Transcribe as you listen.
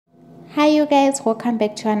Hi you guys, welcome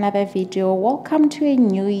back to another video. Welcome to a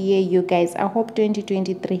new year, you guys. I hope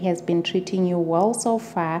 2023 has been treating you well so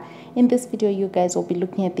far. In this video, you guys will be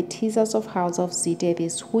looking at the teasers of House of ZWIDE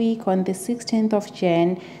this week. On the 16th of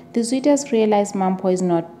Jan, the ZWIDEs realize Mampo is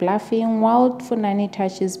not bluffing, while Funani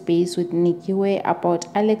touches base with Nikiwe about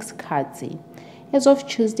Alex Katsi. As of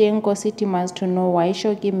Tuesday, Nkosi demands to know why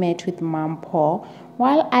Shogi met with Mampo,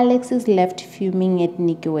 while Alex is left fuming at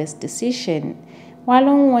Nikiwe's decision. While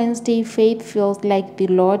on Wednesday, Faith feels like the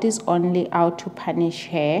Lord is only out to punish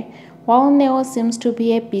her, while Neo seems to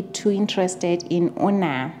be a bit too interested in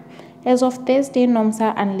Una. As of Thursday,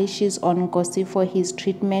 Nomsa unleashes on Nkosi for his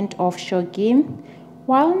treatment of Shogi,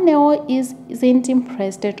 while Neo isn't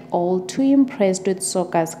impressed at all, too impressed with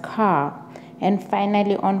Soka's car. And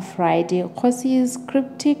finally, on Friday, Khosi is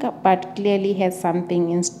cryptic but clearly has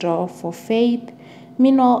something in store for Faith.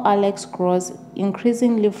 Meanwhile, Alex grows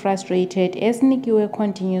increasingly frustrated as Nikiwe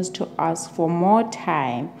continues to ask for more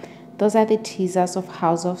time. Those are the teasers of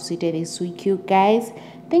House of ZWIDE this week, you guys.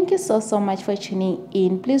 Thank you so much for tuning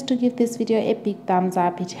in. Please do give this video a big thumbs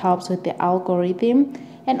up. It helps with the algorithm.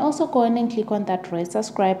 And also go on and click on that red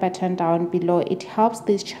subscribe button down below. It helps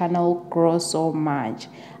this channel grow so much.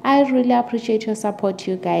 I really appreciate your support,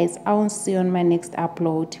 you guys. I will see you on my next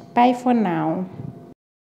upload. Bye for now.